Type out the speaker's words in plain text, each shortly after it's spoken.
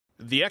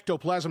The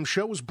Ectoplasm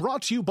Show is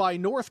brought to you by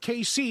North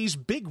KC's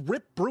Big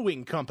Rip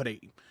Brewing Company.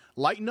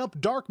 Lighten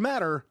up dark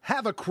matter,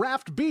 have a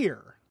craft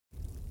beer.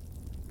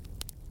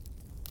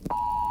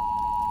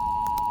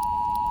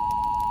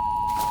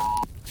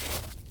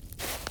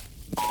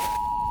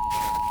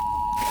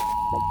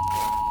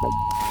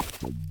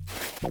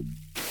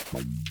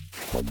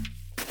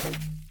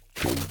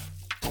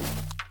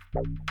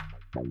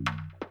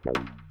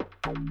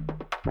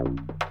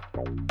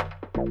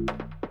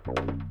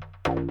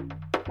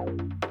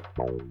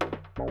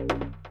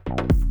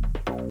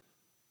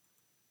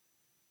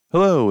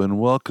 Hello and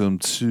welcome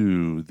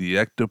to the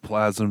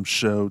Ectoplasm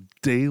Show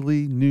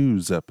Daily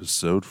News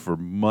episode for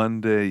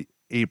Monday,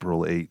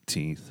 April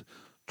 18th,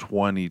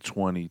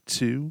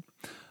 2022.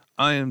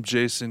 I am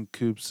Jason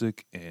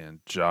Kupsik,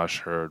 and Josh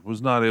Hurd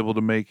was not able to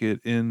make it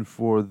in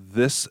for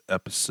this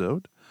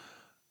episode.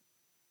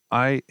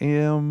 I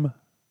am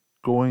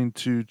going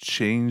to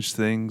change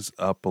things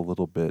up a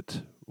little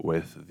bit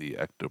with the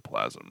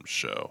Ectoplasm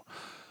Show.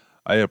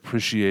 I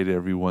appreciate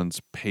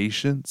everyone's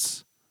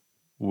patience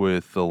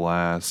with the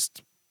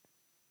last,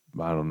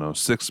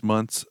 6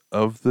 months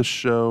of the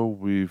show.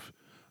 We've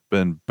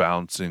been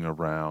bouncing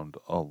around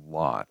a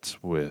lot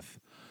with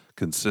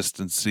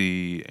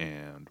consistency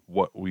and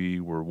what we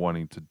were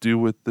wanting to do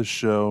with the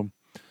show.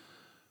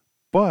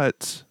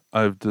 But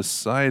I've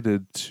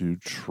decided to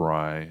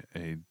try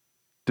a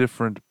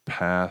different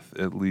path,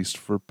 at least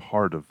for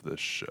part of this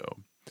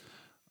show.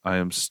 I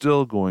am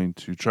still going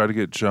to try to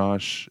get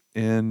Josh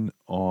in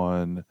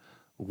on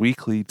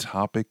weekly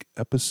topic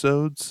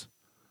episodes.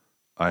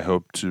 I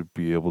hope to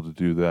be able to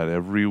do that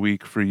every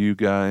week for you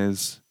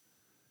guys.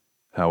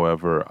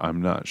 However,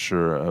 I'm not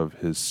sure of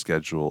his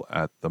schedule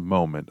at the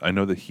moment. I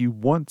know that he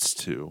wants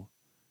to,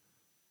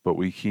 but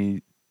we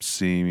keep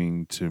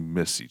seeming to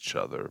miss each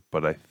other.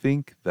 But I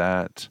think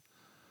that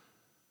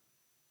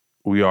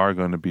we are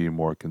going to be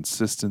more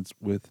consistent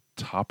with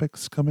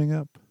topics coming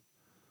up.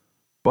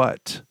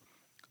 But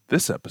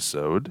this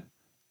episode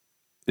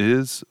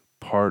is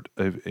part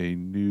of a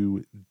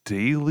new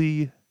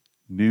daily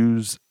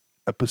news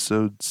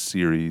episode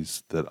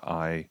series that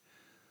I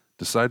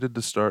decided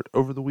to start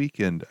over the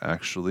weekend,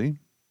 actually.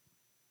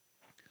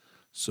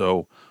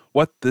 So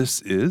what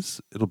this is,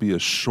 it'll be a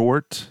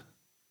short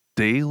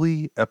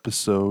daily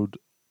episode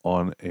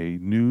on a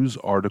news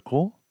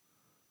article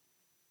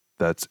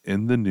that's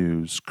in the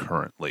news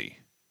currently.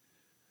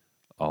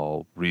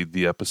 I'll read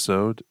the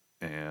episode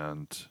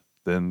and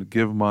then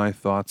give my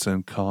thoughts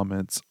and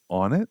comments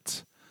on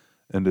it.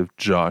 And if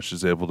Josh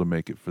is able to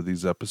make it for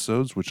these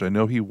episodes, which I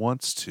know he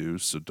wants to,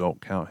 so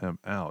don't count him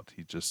out.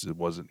 He just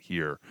wasn't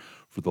here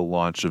for the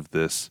launch of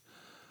this,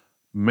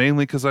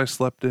 mainly because I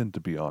slept in, to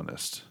be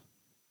honest.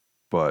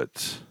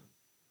 But,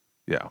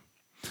 yeah.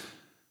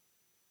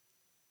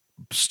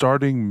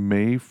 Starting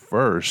May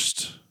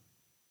 1st,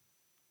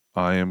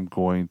 I am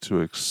going to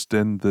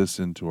extend this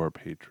into our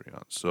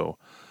Patreon. So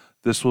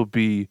this will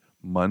be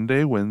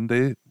Monday,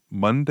 Wednesday,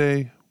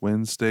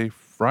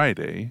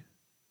 Friday,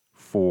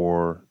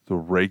 for the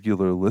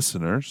regular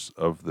listeners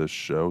of this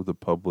show, the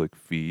public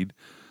feed.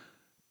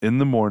 In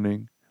the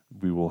morning,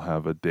 we will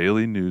have a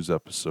daily news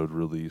episode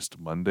released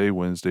Monday,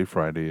 Wednesday,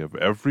 Friday of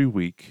every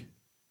week.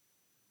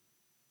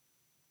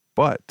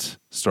 But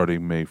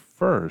starting May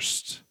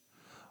 1st,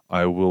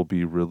 I will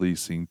be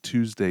releasing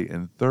Tuesday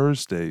and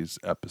Thursdays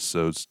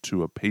episodes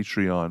to a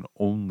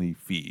Patreon-only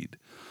feed.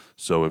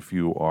 So if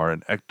you are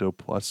an Ecto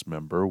Plus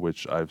member,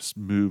 which I've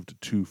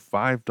moved to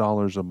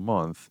 $5 a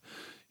month,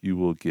 you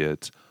will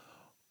get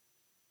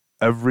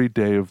every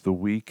day of the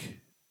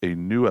week a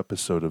new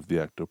episode of the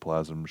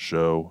Ectoplasm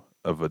Show,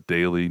 of a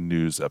daily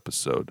news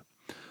episode.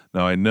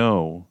 Now, I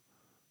know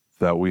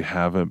that we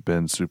haven't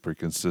been super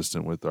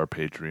consistent with our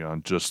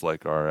Patreon, just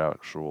like our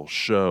actual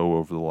show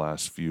over the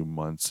last few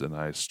months, and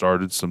I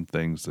started some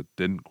things that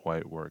didn't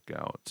quite work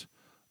out.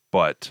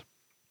 But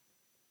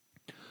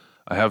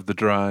I have the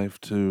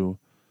drive to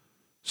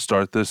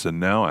start this,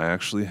 and now I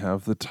actually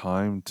have the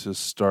time to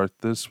start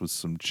this with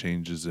some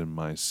changes in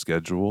my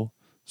schedule.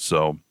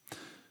 So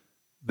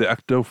the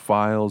Ecto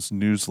Files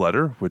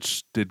newsletter,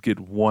 which did get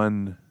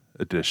one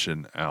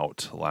edition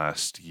out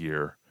last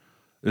year,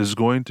 is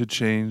going to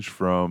change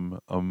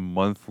from a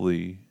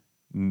monthly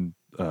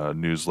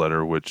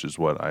newsletter, which is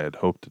what I had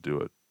hoped to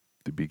do at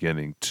the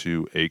beginning,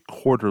 to a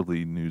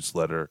quarterly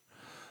newsletter.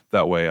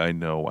 That way I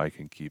know I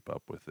can keep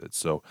up with it.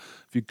 So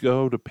if you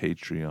go to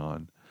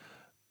Patreon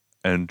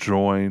and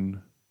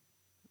join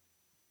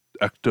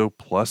Ecto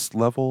Plus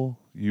level,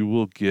 you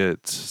will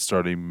get,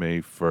 starting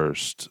May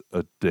 1st,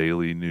 a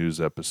daily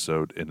news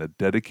episode in a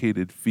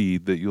dedicated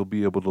feed that you'll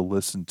be able to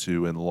listen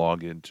to and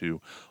log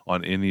into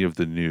on any of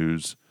the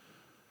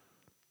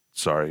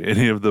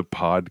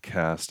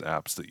podcast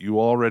apps that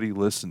you already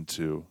listen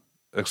to,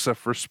 except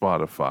for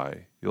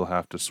Spotify. You'll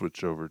have to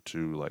switch over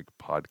to like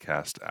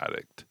Podcast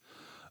Addict.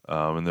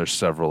 And there's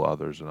several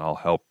others, and I'll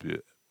help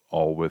you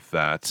all with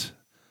that.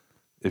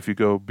 If you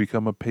go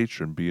become a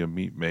patron, be a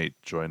meat mate,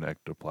 join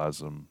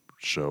Ectoplasm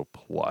Show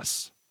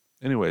Plus.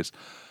 Anyways,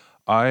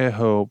 I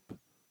hope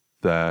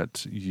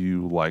that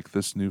you like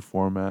this new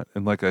format.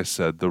 And like I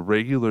said, the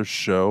regular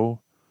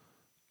show,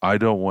 I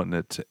don't want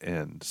it to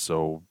end.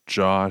 So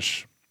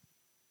Josh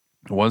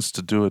wants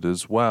to do it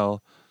as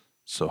well.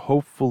 So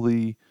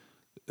hopefully,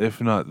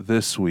 if not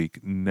this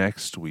week,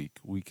 next week,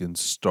 we can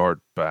start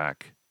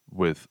back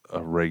with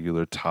a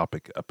regular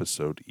topic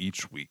episode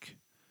each week.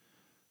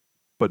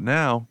 But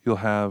now you'll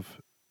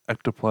have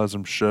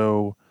Ectoplasm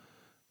Show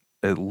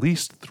at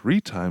least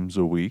 3 times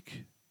a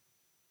week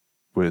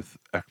with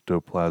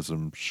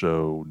Ectoplasm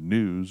Show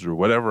News, or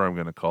whatever I'm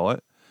going to call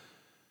it,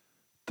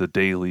 the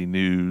daily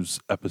news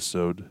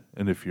episode.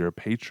 And if you're a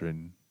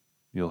patron,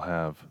 you'll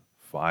have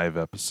 5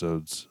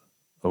 episodes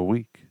a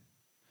week.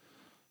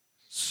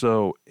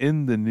 So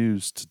in the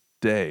news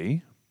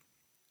today,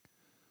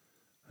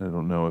 I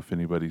don't know if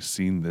anybody's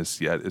seen this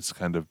yet. It's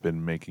kind of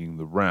been making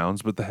the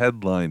rounds, but the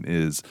headline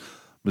is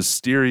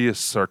Mysterious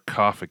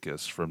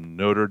Sarcophagus from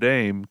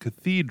Notre-Dame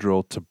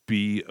Cathedral to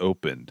be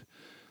opened.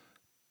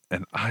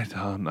 And I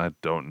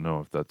don't know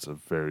if that's a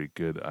very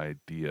good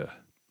idea.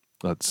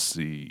 Let's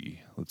see.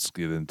 Let's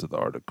get into the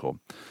article.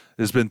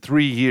 It has been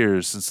 3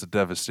 years since the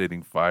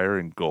devastating fire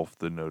engulfed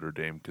the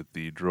Notre-Dame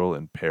Cathedral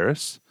in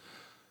Paris.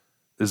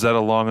 Is that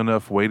a long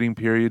enough waiting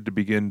period to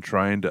begin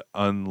trying to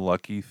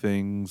unlucky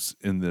things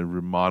in the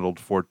remodeled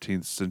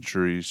 14th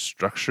century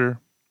structure?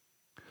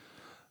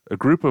 A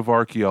group of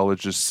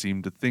archaeologists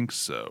seem to think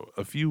so.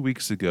 A few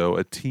weeks ago,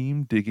 a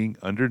team digging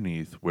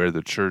underneath where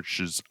the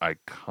church's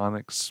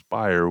iconic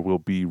spire will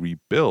be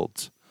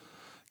rebuilt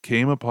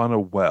came upon a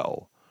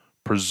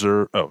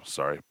well-preserved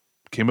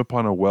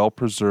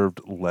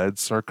lead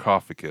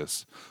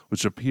sarcophagus,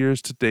 which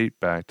appears to date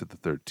back to the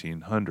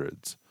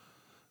 1300s.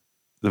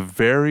 The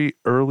very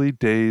early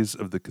days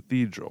of the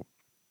cathedral.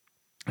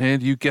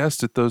 And you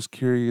guessed it, those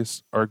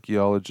curious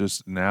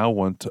archaeologists now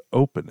want to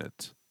open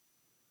it.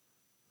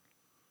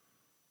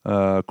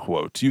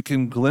 Quote, you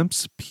can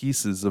glimpse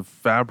pieces of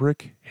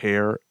fabric,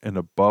 hair, and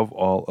above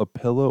all, a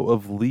pillow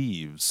of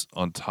leaves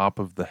on top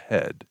of the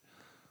head.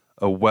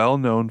 A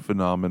well-known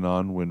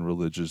phenomenon when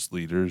religious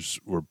leaders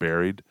were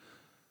buried.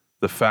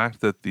 The fact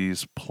that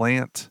these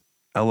plant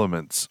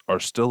elements are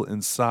still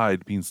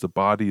inside means the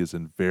body is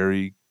in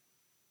very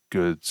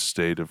good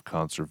state of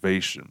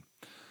conservation.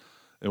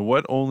 And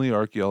what only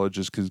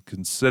archaeologists could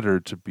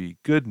consider to be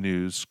good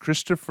news,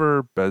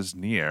 Christopher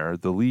Besnier,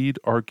 the lead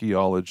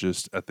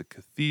archaeologist at the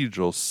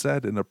cathedral,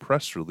 said in a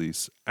press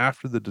release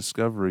after the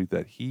discovery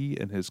that he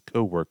and his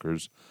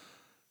co-workers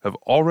have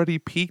already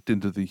peeked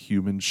into the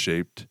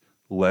human-shaped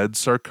lead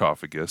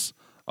sarcophagus.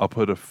 I'll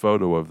put a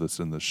photo of this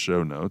in the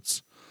show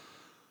notes,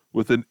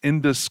 with an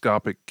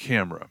endoscopic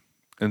camera,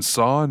 and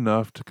saw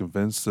enough to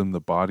convince them the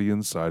body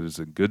inside is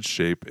in good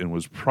shape and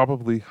was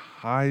probably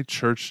high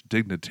church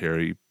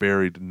dignitary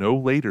buried no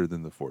later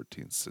than the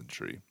 14th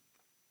century.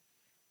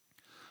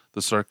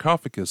 The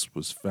sarcophagus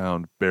was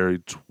found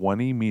buried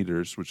 20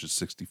 meters, which is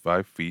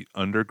 65 feet,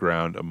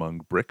 underground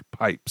among brick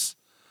pipes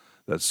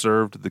that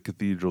served the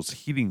cathedral's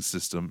heating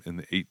system in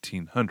the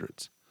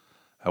 1800s.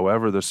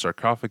 However, the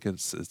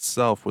sarcophagus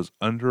itself was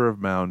under a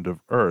mound of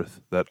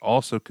earth that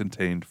also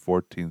contained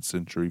 14th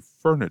century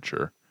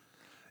furniture,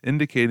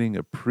 indicating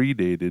it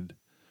predated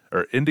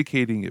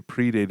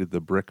the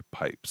brick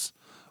pipes.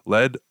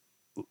 Lead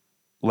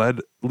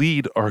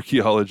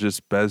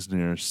archaeologist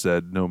Besnier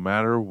said no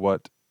matter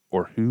what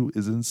or who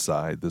is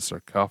inside, the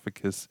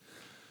sarcophagus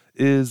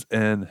is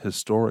an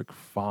historic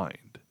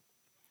find.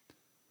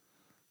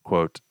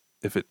 Quote,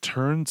 if it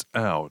turns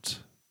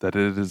out that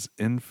it is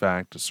in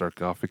fact a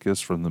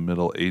sarcophagus from the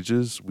Middle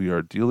Ages, we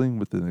are dealing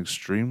with an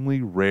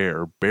extremely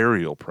rare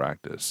burial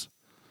practice.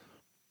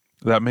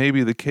 That may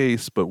be the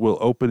case, but will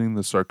opening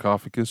the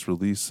sarcophagus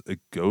release a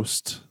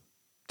ghost?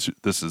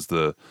 This is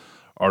the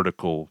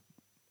article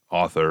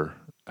author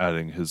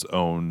adding his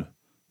own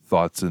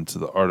thoughts into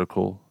the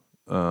article.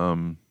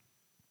 Let's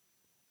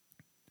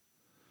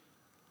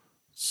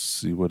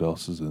see what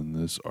else is in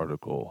this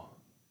article.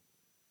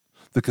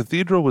 The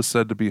cathedral was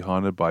said to be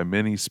haunted by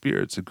many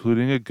spirits,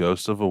 including a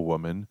ghost of a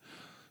woman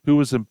who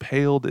was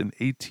impaled in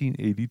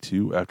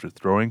 1882 after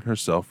throwing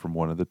herself from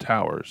one of the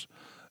towers.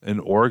 An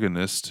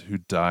organist who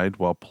died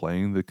while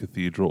playing the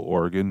cathedral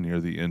organ near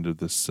the end of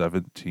the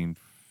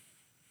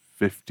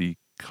 1750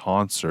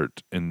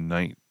 concert in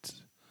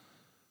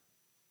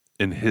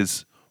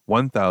his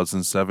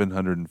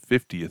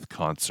 1750th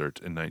concert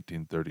in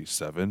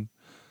 1937,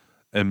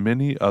 and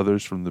many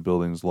others from the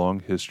building's long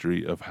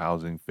history of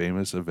housing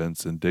famous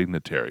events and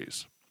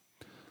dignitaries.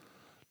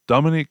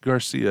 Dominique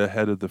Garcia,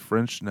 head of the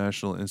French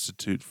National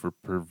Institute for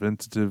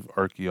Preventative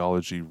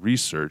Archaeology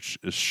Research,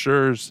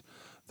 assures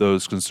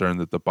those concerned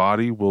that the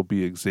body will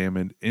be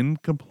examined in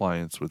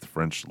compliance with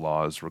French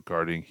laws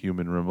regarding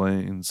human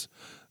remains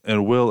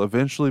and will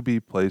eventually be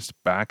placed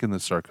back in the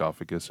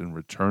sarcophagus and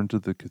returned to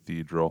the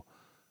cathedral,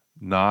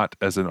 not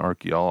as an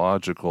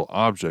archaeological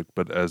object,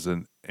 but as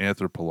an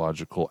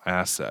anthropological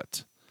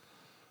asset,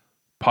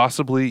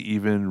 possibly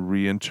even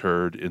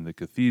reinterred in the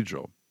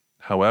cathedral.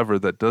 However,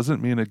 that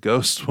doesn't mean a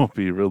ghost will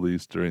be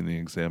released during the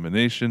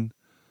examination.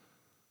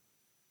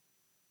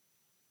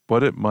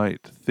 what it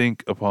might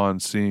think upon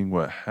seeing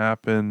what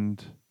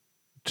happened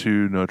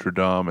to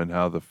Notre-Dame and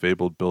how the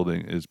fabled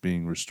building is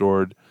being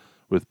restored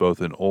with both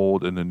an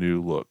old and a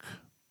new look.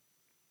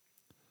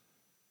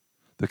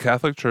 The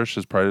Catholic Church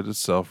has prided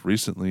itself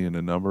recently in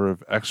a number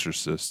of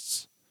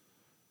exorcists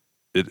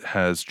it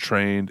has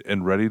trained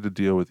and ready to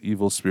deal with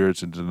evil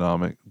spirits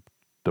and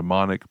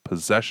demonic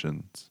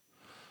possessions.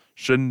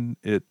 Shouldn't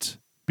it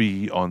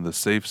be on the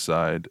safe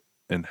side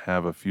and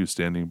have a few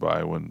standing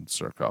by when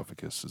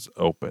sarcophagus is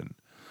open?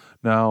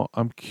 Now,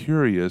 I'm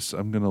curious.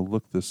 I'm going to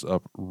look this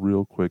up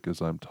real quick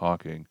as I'm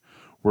talking.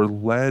 Were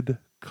lead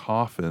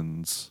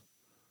coffins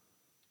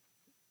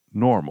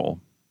normal?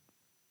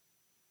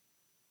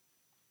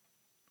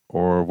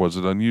 Or was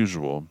it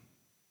unusual?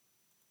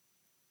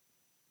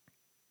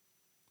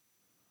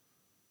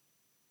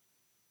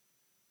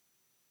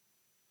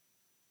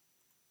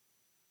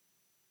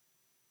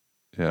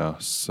 Yeah,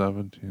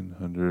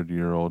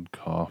 1,700-year-old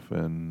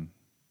coffin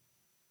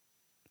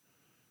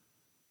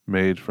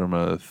made from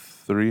a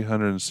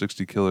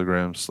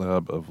 360-kilogram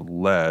slab of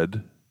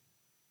lead.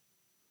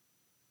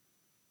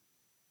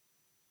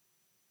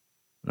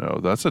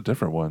 No, that's a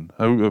different one.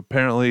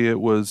 Apparently,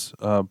 it was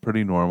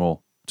pretty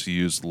normal to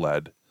use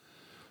lead.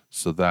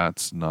 So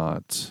that's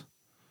not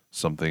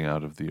something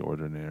out of the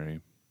ordinary.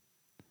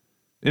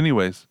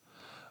 Anyways,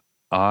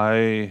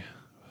 I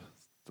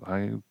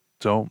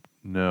don't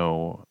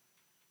know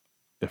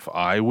if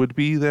I would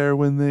be there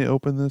when they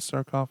open this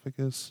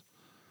sarcophagus.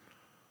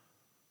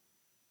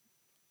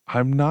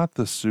 I'm not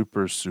the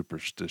super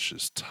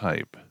superstitious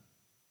type.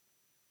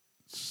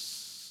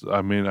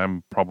 I mean,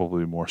 I'm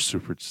probably more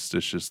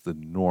superstitious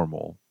than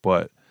normal,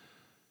 but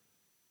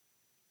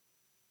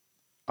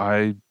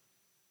if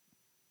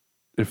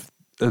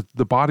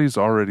the body's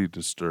already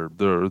disturbed,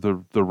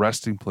 the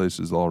resting place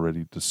is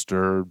already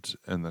disturbed,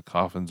 and the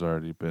coffin's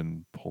already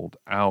been pulled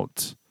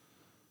out.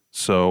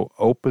 So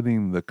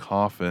opening the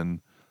coffin,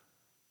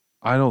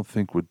 I don't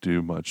think would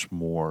do much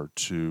more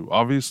to.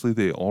 Obviously,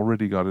 they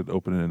already got it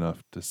open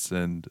enough to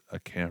send a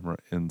camera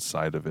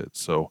inside of it.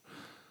 So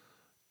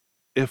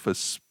if a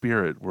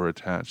spirit were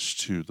attached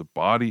to the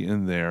body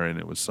in there and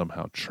it was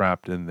somehow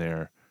trapped in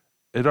there,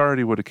 it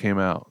already would have came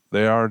out.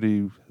 They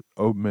already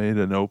made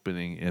an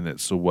opening in it.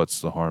 So what's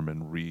the harm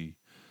in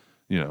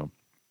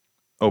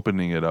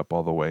opening it up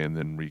all the way and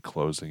then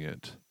reclosing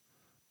it?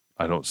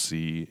 I don't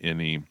see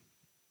anything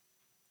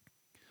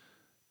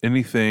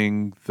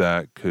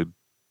that could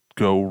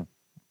go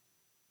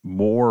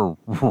more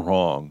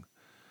wrong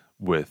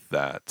with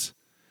that.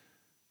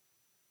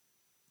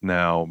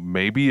 Now,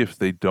 maybe if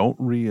they don't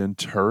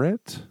reinter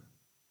it,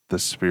 the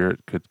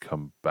spirit could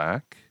come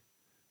back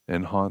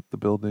and haunt the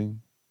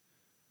building.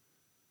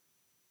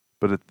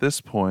 But at this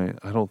point,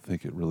 I don't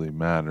think it really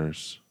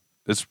matters.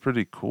 It's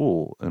pretty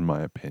cool, in my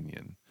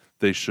opinion.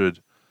 They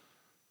should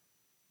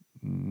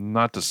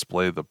not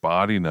display the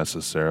body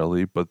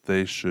necessarily, but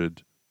they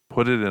should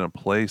put it in a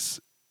place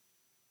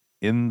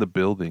in the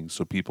building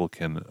so people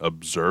can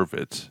observe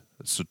it,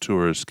 so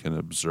tourists can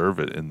observe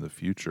it in the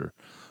future.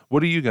 What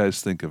do you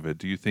guys think of it?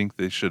 Do you think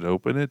they should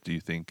open it? Do you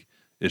think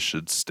it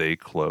should stay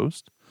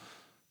closed?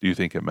 Do you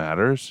think it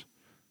matters?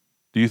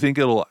 Do you think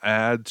it'll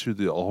add to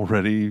the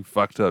already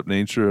fucked up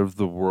nature of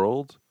the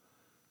world?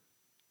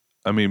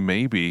 I mean,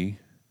 maybe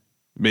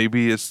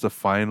it's the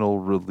final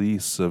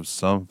release of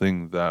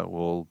something that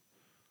will,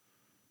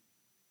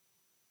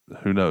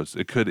 who knows?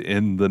 It could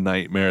end the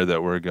nightmare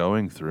that we're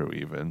going through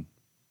even.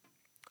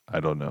 I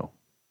don't know.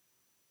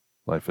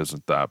 Life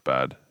isn't that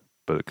bad,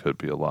 but it could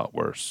be a lot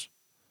worse.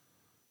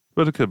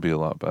 But it could be a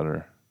lot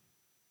better.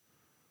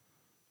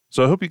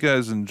 So I hope you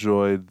guys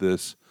enjoyed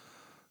this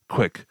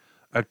quick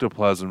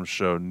Ectoplasm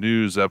Show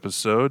news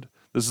episode.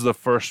 This is the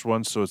first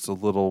one, so it's a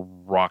little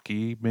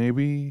rocky,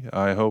 maybe.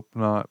 I hope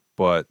not,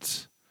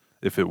 but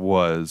if it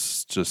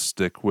was, just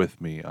stick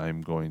with me.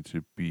 I'm going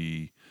to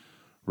be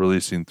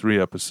releasing 3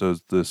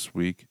 episodes this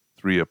week,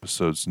 3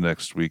 episodes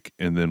next week,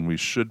 and then we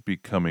should be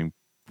coming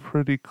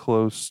pretty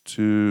close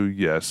to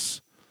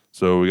yes.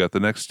 So we got the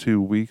next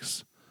 2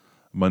 weeks,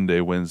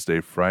 Monday, Wednesday,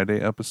 Friday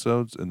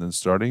episodes, and then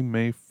starting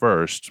May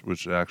 1st,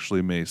 which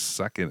actually May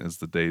 2nd is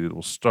the date it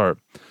will start,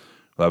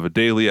 we'll have a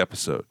daily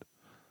episode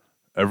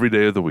every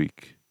day of the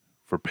week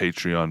for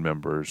Patreon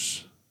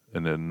members.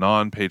 And then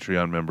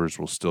non-Patreon members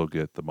will still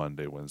get the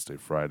Monday, Wednesday,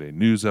 Friday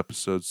news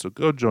episodes. So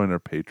go join our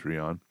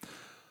Patreon.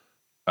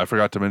 I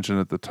forgot to mention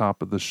at the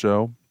top of the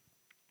show,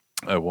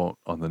 I won't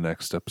on the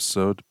next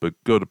episode, but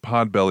go to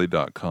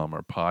podbelly.com,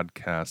 our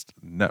podcast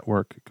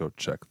network. Go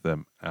check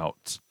them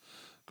out.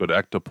 Go to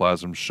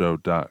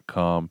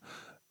ectoplasmshow.com.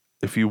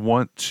 If you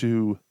want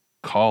to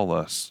call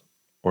us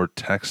or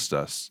text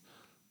us,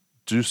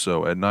 do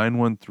so at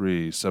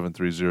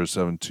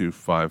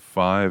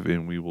 913-730-7255,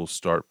 and we will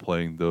start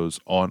playing those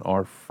on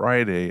our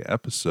Friday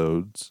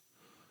episodes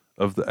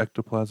of the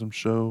Ectoplasm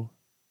Show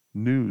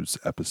news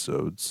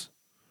episodes.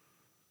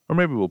 Or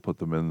maybe we'll put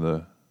them in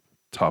the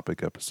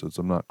topic episodes.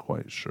 I'm not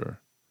quite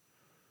sure.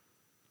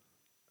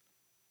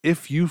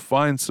 If you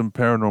find some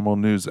paranormal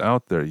news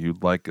out there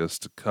you'd like us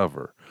to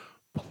cover,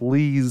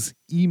 please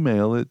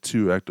email it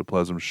to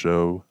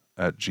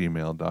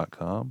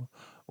ectoplasmshow@gmail.com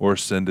or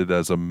send it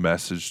as a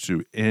message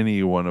to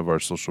any one of our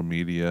social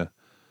media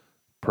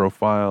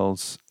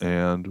profiles,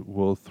 and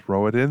we'll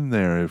throw it in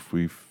there if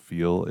we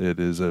feel it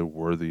is a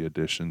worthy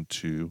addition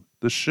to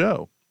the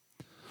show.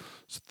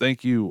 So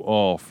thank you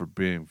all for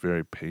being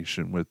very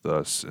patient with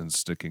us and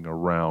sticking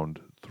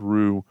around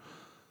through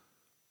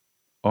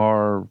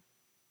our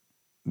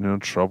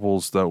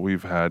troubles that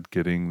we've had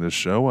getting the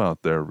show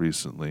out there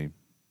recently.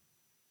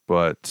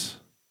 But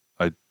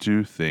I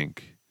do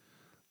think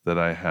that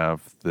I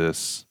have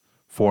this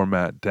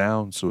format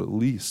down, so at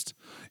least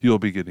you'll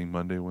be getting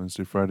Monday,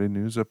 Wednesday, Friday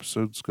news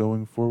episodes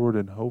going forward,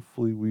 and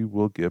hopefully we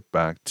will get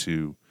back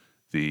to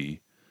the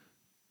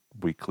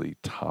weekly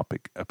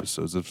topic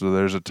episodes. If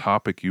there's a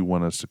topic you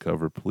want us to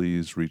cover,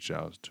 please reach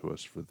out to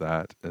us for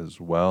that as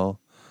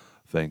well.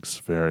 Thanks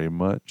very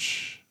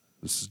much.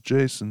 This is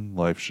Jason.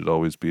 Life should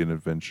always be an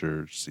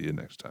adventure. See you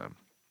next time.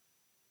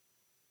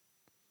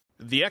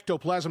 The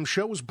Ectoplasm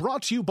Show is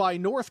brought to you by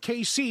North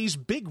KC's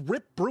Big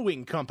Rip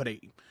Brewing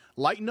Company.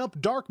 Lighten up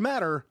dark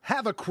matter,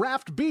 have a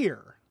craft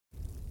beer.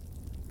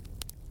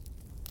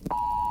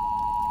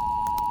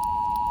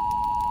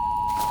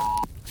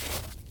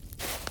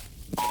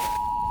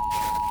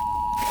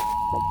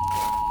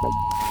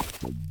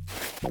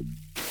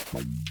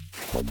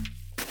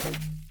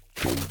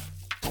 Thank you.